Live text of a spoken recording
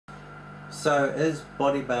So is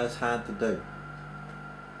body bars hard to do?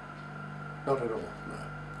 Not at all,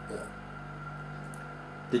 no. No.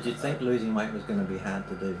 Did you think losing weight was going to be hard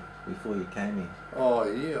to do before you came here? Oh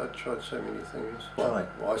yeah, I tried so many things. Well,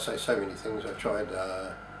 I say so many things. I tried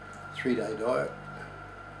a 3-day diet,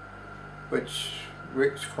 which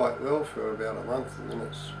works quite well for about a month, and then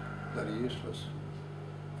it's bloody useless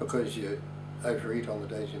because you overeat on the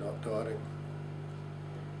days you're not dieting.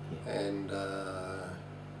 Yeah. And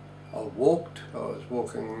I was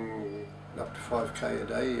walking up to 5k a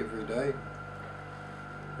day every day,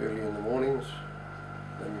 early in the mornings,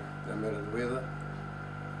 no matter the weather.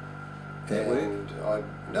 That worked? I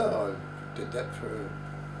did that for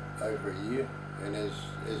over a year, and as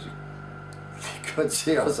you could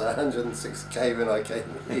see, I was 106k when I came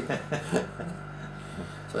here.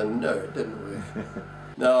 So no, it didn't work.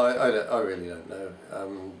 No, I really don't know.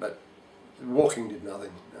 But walking did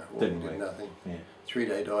nothing. No, walking did nothing. Yeah.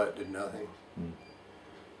 3-day diet did nothing.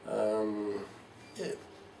 Yeah.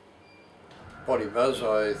 Body buzz,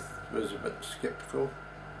 I was a bit sceptical.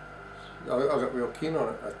 I got real keen on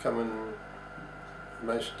it. I'd come in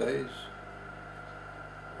most days.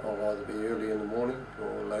 I'll either be early in the morning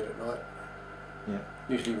or late at night. Yeah.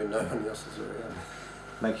 Usually when no one else is around.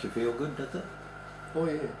 Makes you feel good, does it? Oh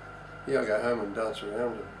yeah. Yeah, I go home and dance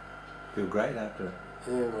around and feel great after it.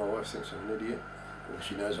 Yeah, my wife thinks I'm an idiot. Well,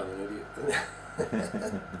 she knows I'm an idiot.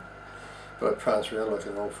 But I prance around like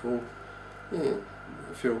an old fool. Yeah,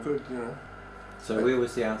 I feel good, you know. So where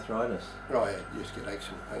was the arthritis? Oh, I used to get aches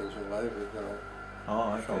and pains all over, you know.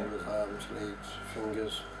 Oh, okay. Shoulders, arms, legs,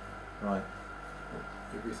 fingers. Right.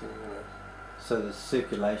 Everything, you know. So the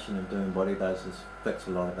circulation of doing body bars has fixed a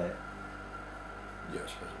lot of that? Yeah, I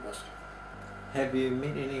suppose it must. Have you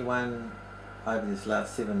met anyone over this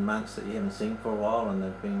last 7 months that you haven't seen for a while and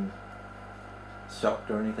they've been shocked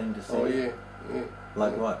or anything to see? Oh yeah, yeah.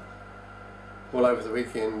 Like yeah. what? Well, over the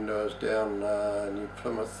weekend I was down New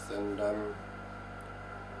Plymouth, and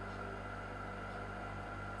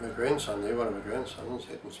my grandson there, one of my grandsons,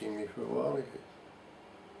 hadn't seen me for a while. He said,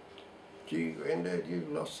 "Gee, Granddad,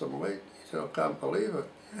 you've lost some weight." He said, "I can't believe it."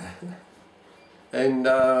 And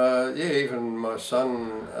yeah, even my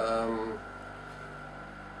son,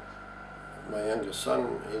 my youngest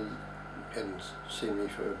son, he hadn't seen me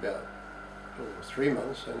for about 3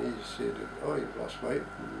 months, and he said, "Oh, you've lost weight."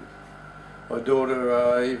 And my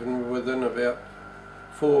daughter, even within about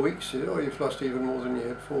 4 weeks, said, "Oh, you've lost even more than you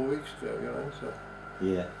had 4 weeks ago," you know. So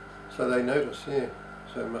yeah. So they notice, yeah.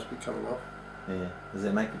 So it must be coming off. Yeah. Does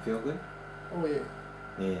that make you feel good? Oh yeah.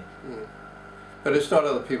 Yeah. Yeah. But it's not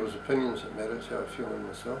other people's opinions that matter, it's how I feel in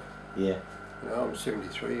myself. Yeah. You know, I'm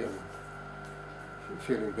 73 and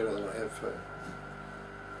feeling better than I have for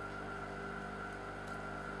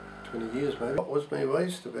 20 years maybe. What was my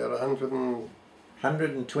waist? About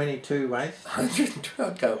 122 waist? 120,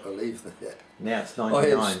 I can't believe that. Now it's 99. I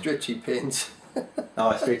had stretchy pants.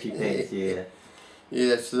 Oh, stretchy pants, yeah.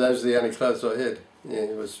 Yeah, those are the only clothes I had. Yeah,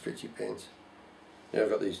 it was stretchy pants. Yeah, I've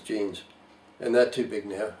got these jeans, and they're too big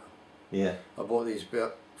now. Yeah. I bought these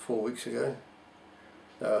about 4 weeks ago.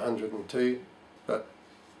 They were 102, but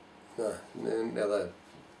no, now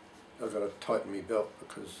I've got to tighten my belt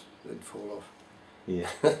because they'd fall off. Yeah.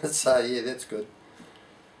 So yeah, that's good.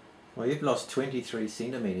 Well, you've lost 23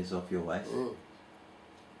 centimetres off your waist.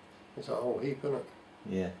 It's a whole heap, isn't it?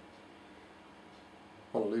 Yeah.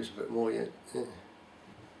 I want to lose a bit more yet. Yeah.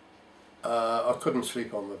 I couldn't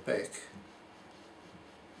sleep on my back.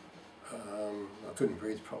 I couldn't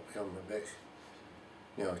breathe properly on my back.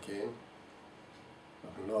 Now I can. I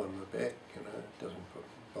can lie on my back, you know, it doesn't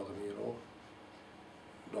bother me at all.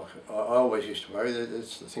 Like, I always used to worry,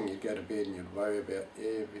 that's the thing, you'd go to bed and you'd worry about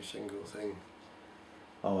every single thing.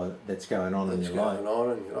 Oh, that's going on in your life. That's going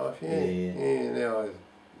on in your life, yeah. Yeah, now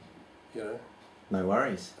you know. No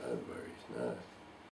worries. No worries, no.